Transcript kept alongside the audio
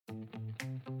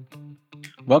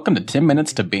Welcome to 10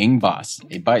 Minutes to Being Boss,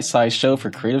 a bite-sized show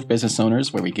for creative business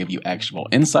owners where we give you actionable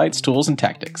insights, tools, and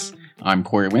tactics. I'm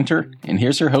Corey Winter, and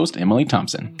here's your host, Emily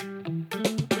Thompson.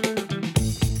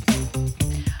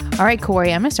 All right,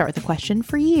 Corey, I'm going to start with a question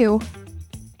for you.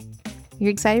 You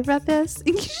excited about this?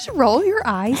 You just roll your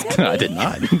eyes at me? I did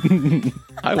not.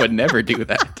 I would never do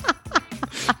that.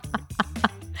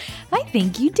 I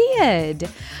think you did.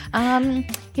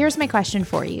 Here's my question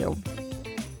for you.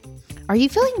 Are you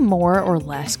feeling more or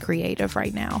less creative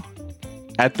right now?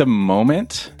 At the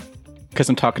moment, because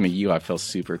I'm talking to you, I feel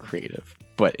super creative.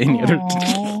 But any other...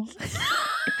 Now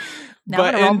I'm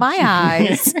going to roll my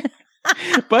eyes.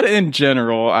 But in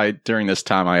general, during this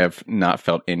time, I have not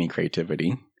felt any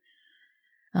creativity.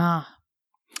 And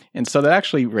so that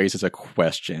actually raises a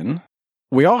question.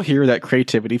 We all hear that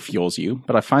creativity fuels you,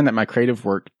 but I find that my creative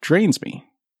work drains me.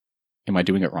 Am I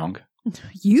doing it wrong?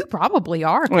 You probably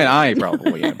are. Well, I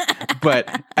probably am.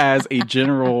 But as a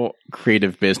general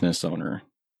creative business owner,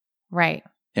 right?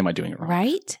 Am I doing it wrong?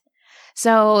 Right.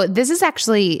 So this is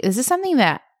something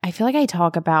that I feel like I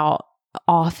talk about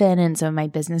often in some of my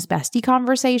business bestie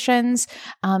conversations.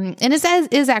 And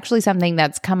it is actually something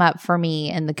that's come up for me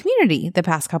in the community the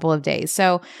past couple of days.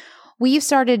 So we've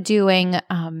started doing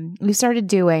Monday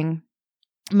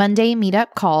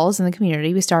meetup calls in the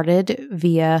community. We started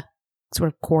via sort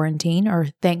of quarantine, or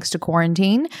thanks to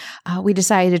quarantine. We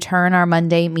decided to turn our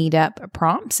Monday meetup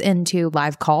prompts into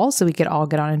live calls so we could all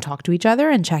get on and talk to each other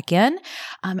and check in.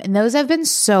 And those have been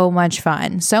so much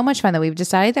fun that we've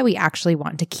decided that we actually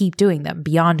want to keep doing them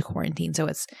beyond quarantine. So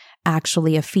it's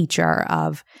actually a feature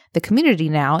of the community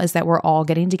now, is that we're all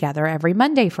getting together every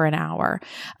Monday for an hour.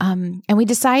 And we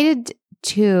decided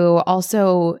to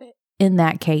also, in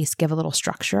that case, give a little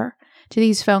structure to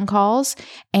these phone calls.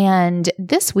 And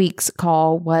this week's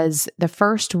call was the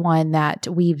first one that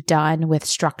we've done with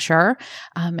structure.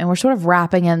 And we're sort of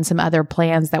wrapping in some other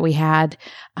plans that we had.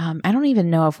 I don't even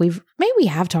know if maybe we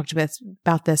have talked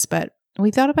about this, but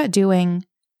we thought about doing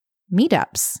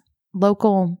meetups,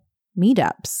 local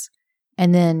meetups.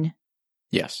 And then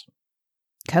yes,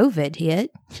 COVID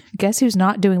hit. Guess who's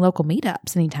not doing local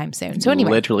meetups anytime soon? So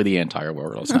anyway, literally the entire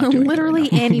world is not doing literally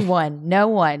it right now. Anyone, no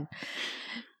one.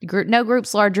 No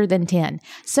groups larger than 10.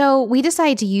 So we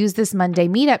decided to use this Monday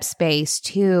meetup space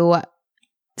to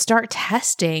start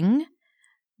testing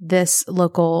this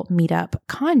local meetup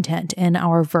content in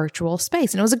our virtual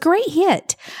space. And it was a great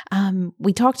hit.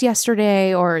 We talked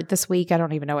yesterday or this week, I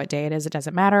don't even know what day it is, it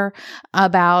doesn't matter,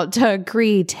 about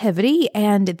creativity.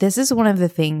 And this is one of the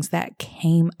things that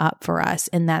came up for us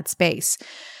in that space.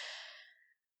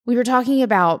 We were talking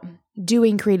about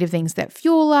doing creative things that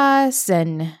fuel us,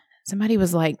 and somebody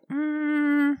was like,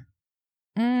 I'm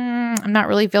not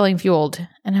really feeling fueled.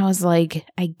 And I was like,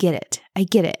 I get it.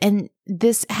 And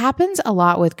this happens a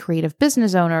lot with creative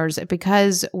business owners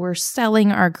because we're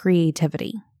selling our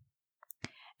creativity.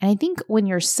 And I think when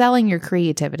you're selling your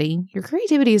creativity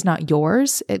is not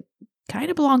yours. It kind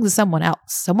of belongs to someone else.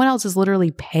 Someone else is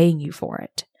literally paying you for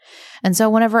it. And so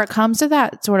whenever it comes to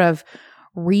that sort of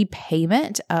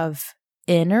repayment of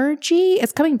energy,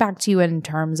 it's coming back to you in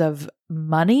terms of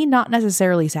money, not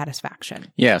necessarily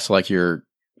satisfaction. Yeah, so like your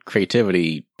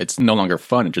creativity, it's no longer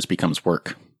fun, it just becomes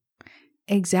work.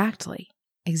 Exactly.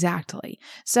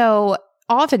 So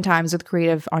oftentimes with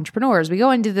creative entrepreneurs, we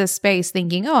go into this space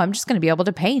thinking, I'm just going to be able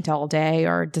to paint all day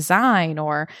or design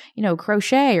or,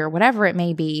 crochet or whatever it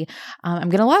may be. I'm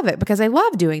going to love it because I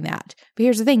love doing that. But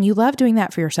here's the thing, you love doing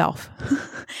that for yourself.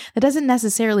 That doesn't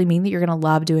necessarily mean that you're going to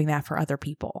love doing that for other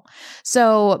people.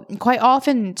 So quite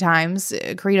oftentimes,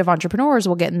 creative entrepreneurs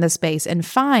will get in this space and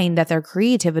find that their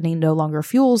creativity no longer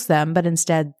fuels them, but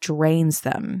instead drains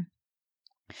them.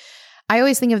 I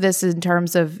always think of this in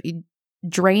terms of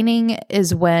draining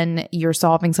is when you're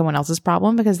solving someone else's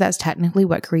problem, because that's technically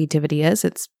what creativity is.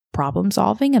 It's problem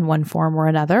solving in one form or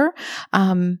another.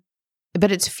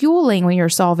 But it's fueling when you're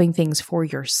solving things for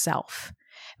yourself,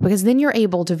 because then you're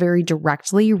able to very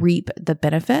directly reap the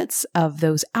benefits of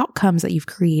those outcomes that you've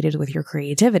created with your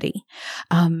creativity.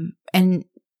 And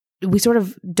we sort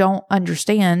of don't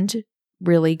understand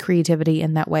really creativity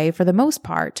in that way for the most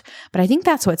part. But I think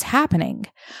that's what's happening.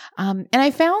 And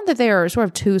I found that there are sort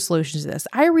of two solutions to this.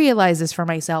 I realized this for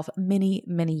myself many,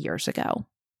 many years ago.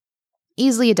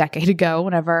 easily a decade ago,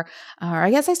 whenever, or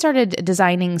I guess I started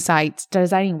designing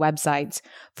websites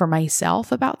for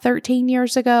myself about 13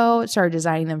 years ago. Started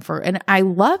designing them and I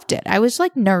loved it. I was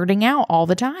like nerding out all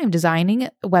the time, designing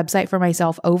a website for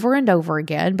myself over and over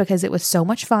again because it was so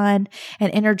much fun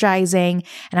and energizing.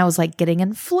 And I was like getting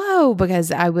in flow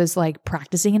because I was like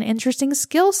practicing an interesting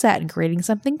skill set and creating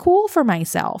something cool for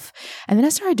myself. And then I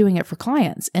started doing it for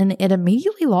clients and it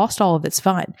immediately lost all of its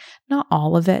fun. Not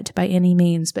all of it by any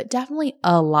means, but definitely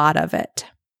a lot of it.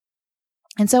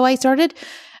 And so I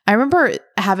remember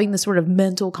having this sort of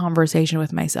mental conversation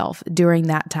with myself during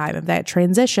that time of that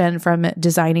transition from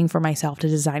designing for myself to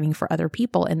designing for other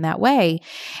people in that way,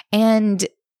 and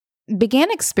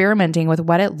began experimenting with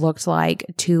what it looked like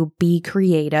to be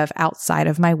creative outside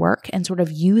of my work and sort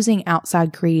of using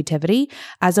outside creativity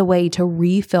as a way to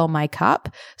refill my cup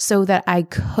so that I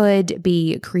could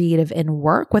be creative in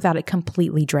work without it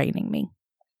completely draining me.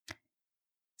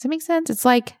 Does that make sense? It's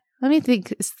like, let me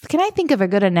think. Can I think of a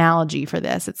good analogy for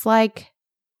this? It's like,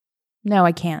 no,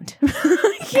 I can't.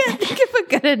 I can't think of a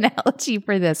good analogy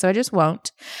for this, so I just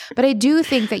won't. But I do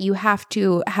think that you have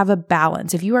to have a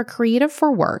balance. If you are creative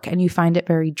for work and you find it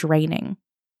very draining,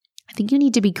 I think you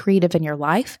need to be creative in your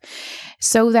life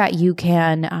so that you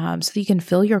can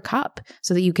fill your cup,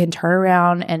 so that you can turn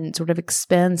around and sort of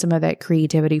expend some of that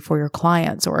creativity for your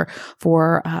clients or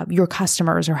for your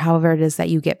customers or however it is that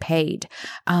you get paid.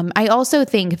 I also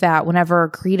think that whenever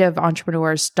creative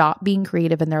entrepreneurs stop being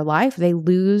creative in their life, they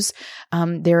lose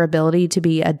their ability to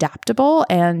be adaptable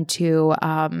and to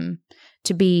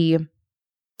be,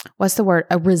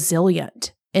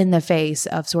 resilient in the face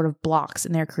of sort of blocks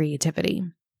in their creativity.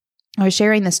 I was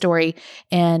sharing the story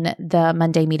in the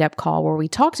Monday meetup call where we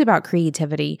talked about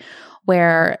creativity,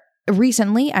 where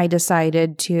recently I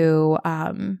decided to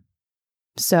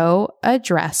sew a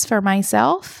dress for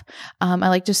myself. I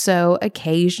like to sew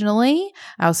occasionally.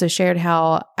 I also shared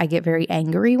how I get very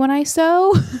angry when I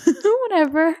sew.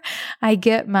 Whenever I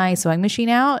get my sewing machine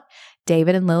out,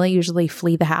 David and Lily usually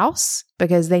flee the house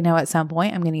because they know at some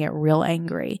point I'm going to get real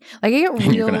angry. Like you're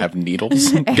going to have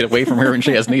needles. Get away from her when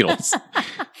she has needles.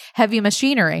 Heavy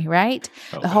machinery, right?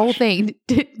 The whole thing.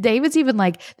 David's even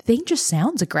like, the thing just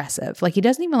sounds aggressive. Like he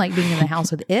doesn't even like being in the house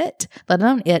with it, let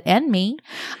alone it and me.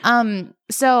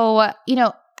 So,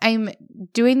 I'm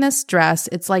doing this dress.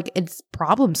 It's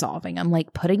problem solving. I'm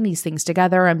like putting these things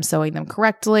together. I'm sewing them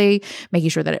correctly, making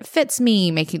sure that it fits me,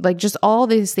 making just all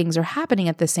these things are happening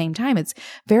at the same time. It's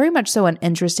very much so an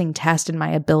interesting test in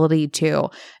my ability to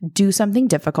do something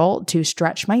difficult, to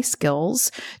stretch my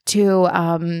skills, to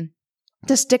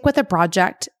stick with a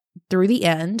project through the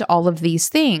end, all of these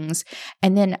things.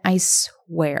 And then I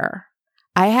swear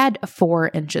I had 4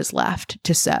 inches left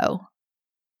to sew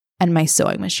and my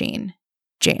sewing machine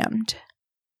jammed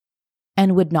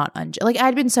and would not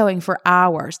I'd been sewing for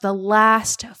hours. The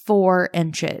last 4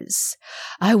 inches,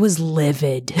 I was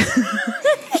livid. I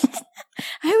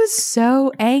was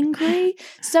so angry.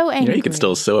 You can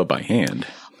still sew it by hand.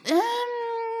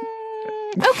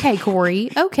 Okay, Corey.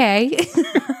 Okay.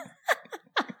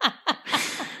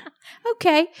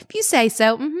 Okay, if you say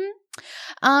so.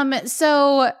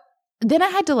 So then I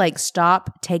had to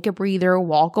stop, take a breather,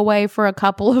 walk away for a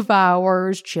couple of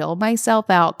hours, chill myself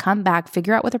out, come back,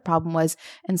 figure out what the problem was,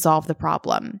 and solve the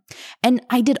problem. And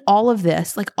I did all of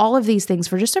this, all of these things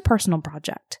for just a personal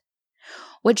project,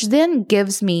 which then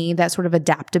gives me that sort of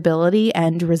adaptability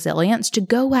and resilience to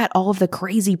go at all of the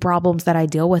crazy problems that I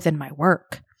deal with in my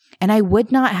work. And I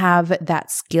would not have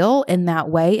that skill in that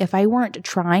way if I weren't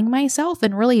trying myself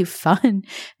in really fun,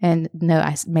 and no,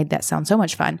 I made that sound so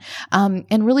much fun,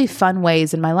 in really fun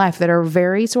ways in my life that are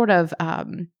very sort of,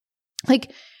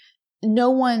 no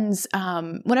one's,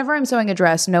 whenever I'm sewing a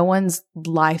dress, no one's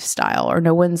lifestyle or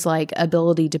no one's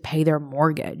ability to pay their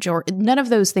mortgage or none of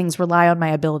those things rely on my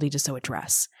ability to sew a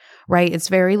dress, right? It's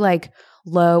very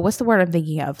low, what's the word I'm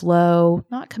thinking of? Low,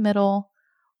 not committal,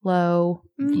 low,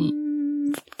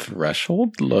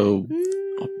 threshold, low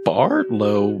bar,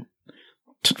 low.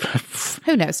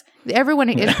 Who knows? Everyone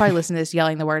is probably listening to this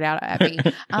yelling the word out at me.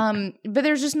 But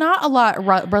there's just not a lot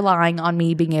relying on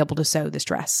me being able to sew this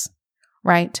dress,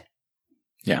 right?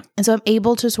 Yeah. And so I'm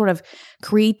able to sort of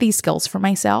create these skills for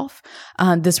myself,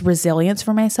 this resilience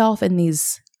for myself in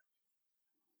these.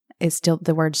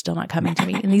 The word's still not coming to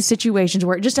me in these situations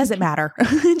where it just doesn't matter.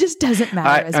 It just doesn't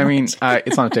matter.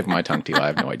 It's on the tip of my tongue too. I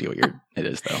have no idea what it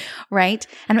is though. Right.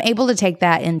 And I'm able to take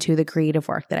that into the creative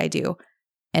work that I do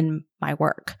in my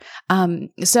work.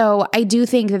 So I do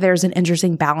think that there's an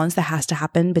interesting balance that has to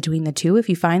happen between the two. If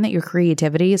you find that your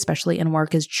creativity, especially in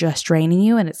work, is just draining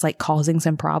you and it's causing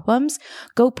some problems,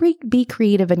 go be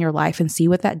creative in your life and see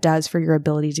what that does for your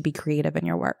ability to be creative in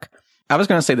your work. I was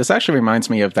going to say, this actually reminds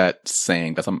me of that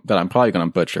saying that I'm probably going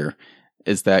to butcher,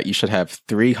 is that you should have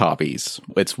 3 hobbies.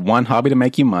 It's 1 hobby to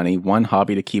make you money, 1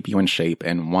 hobby to keep you in shape,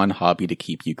 and 1 hobby to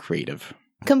keep you creative.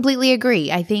 Completely agree.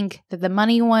 I think that the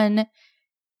money one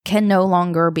can no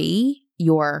longer be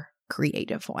your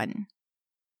creative one.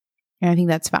 And I think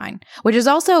that's fine, which is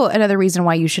also another reason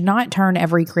why you should not turn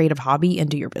every creative hobby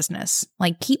into your business.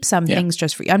 Like, keep some things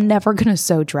just for you. I'm never going to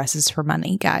sew dresses for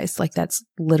money, guys. Like, that's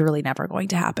literally never going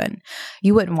to happen.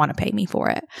 You wouldn't want to pay me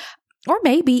for it. Or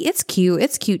maybe it's cute.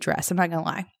 It's a cute dress. I'm not going to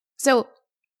lie. So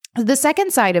the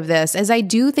second side of this is I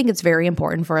do think it's very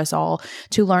important for us all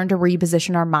to learn to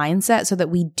reposition our mindset so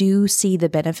that we do see the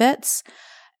benefits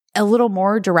a little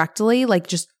more directly, like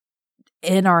just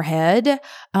in our head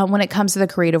when it comes to the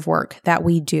creative work that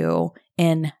we do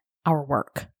in our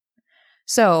work.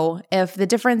 So if the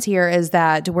difference here is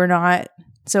that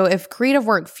if creative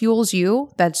work fuels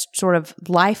you, that's sort of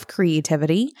life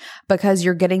creativity because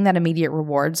you're getting that immediate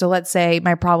reward. So let's say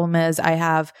my problem is I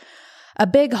have a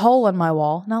big hole in my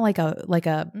wall, not like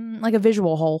a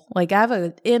visual hole. Like I have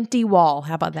an empty wall.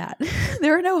 How about that?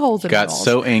 There are no holes in my walls. Got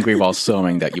so angry while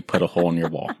sewing that you put a hole in your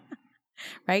wall.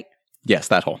 Right? Yes,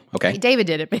 that hole. Okay. David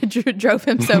did it. It drove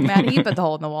him so mad. He put the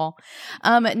hole in the wall.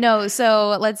 No.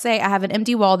 So let's say I have an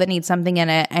empty wall that needs something in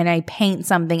it and I paint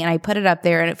something and I put it up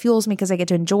there and it fuels me because I get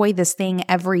to enjoy this thing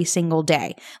every single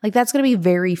day. Like that's going to be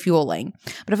very fueling.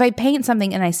 But if I paint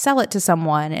something and I sell it to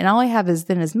someone and all I have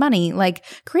is money, like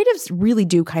creatives really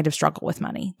do kind of struggle with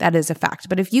money. That is a fact.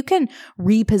 But if you can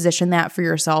reposition that for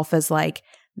yourself as like,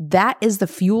 that is the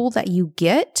fuel that you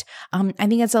get. I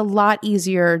think it's a lot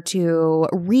easier to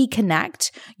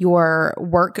reconnect your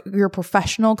work, your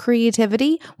professional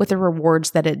creativity with the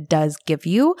rewards that it does give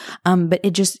you. But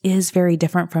it just is very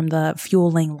different from the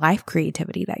fueling life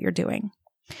creativity that you're doing.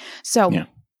 So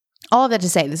all of that to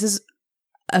say, this is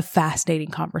a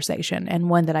fascinating conversation and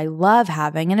one that I love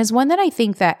having and is one that I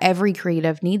think that every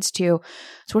creative needs to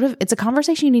it's a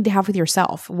conversation you need to have with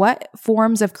yourself. What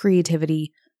forms of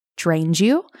creativity drains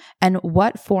you and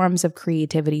what forms of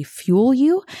creativity fuel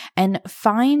you, and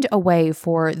find a way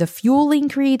for the fueling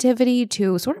creativity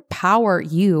to sort of power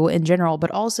you in general,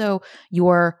 but also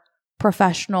your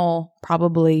professional,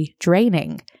 probably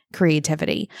draining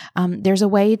creativity. There's a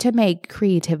way to make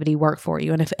creativity work for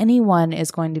you. And if anyone is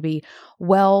going to be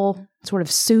well sort of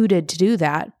suited to do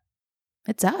that,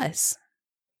 it's us.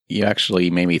 You actually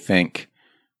made me think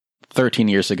 13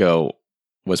 years ago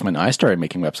was when I started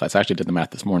making websites. I actually did the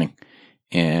math this morning.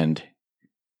 And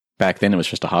back then it was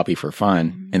just a hobby for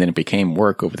fun. And then it became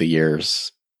work over the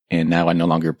years. And now I no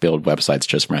longer build websites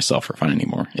just for myself for fun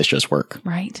anymore. It's just work.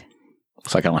 Right.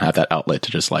 It's like I don't have that outlet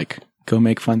to just like go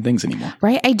make fun things anymore.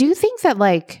 Right. I do think that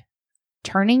like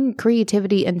turning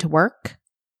creativity into work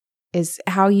is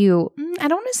how you, I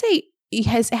don't want to say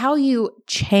is how you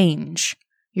change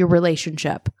your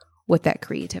relationship with that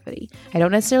creativity. I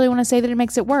don't necessarily want to say that it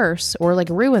makes it worse or like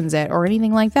ruins it or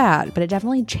anything like that, but it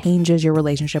definitely changes your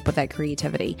relationship with that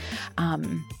creativity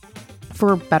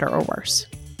for better or worse.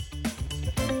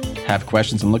 Have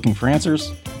questions and looking for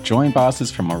answers? Join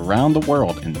bosses from around the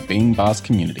world in the Being Boss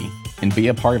community and be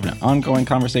a part of an ongoing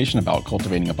conversation about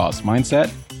cultivating a boss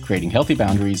mindset, creating healthy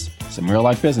boundaries, some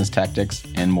real-life business tactics,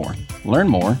 and more. Learn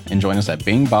more and join us at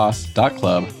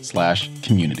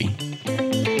beingboss.club/community.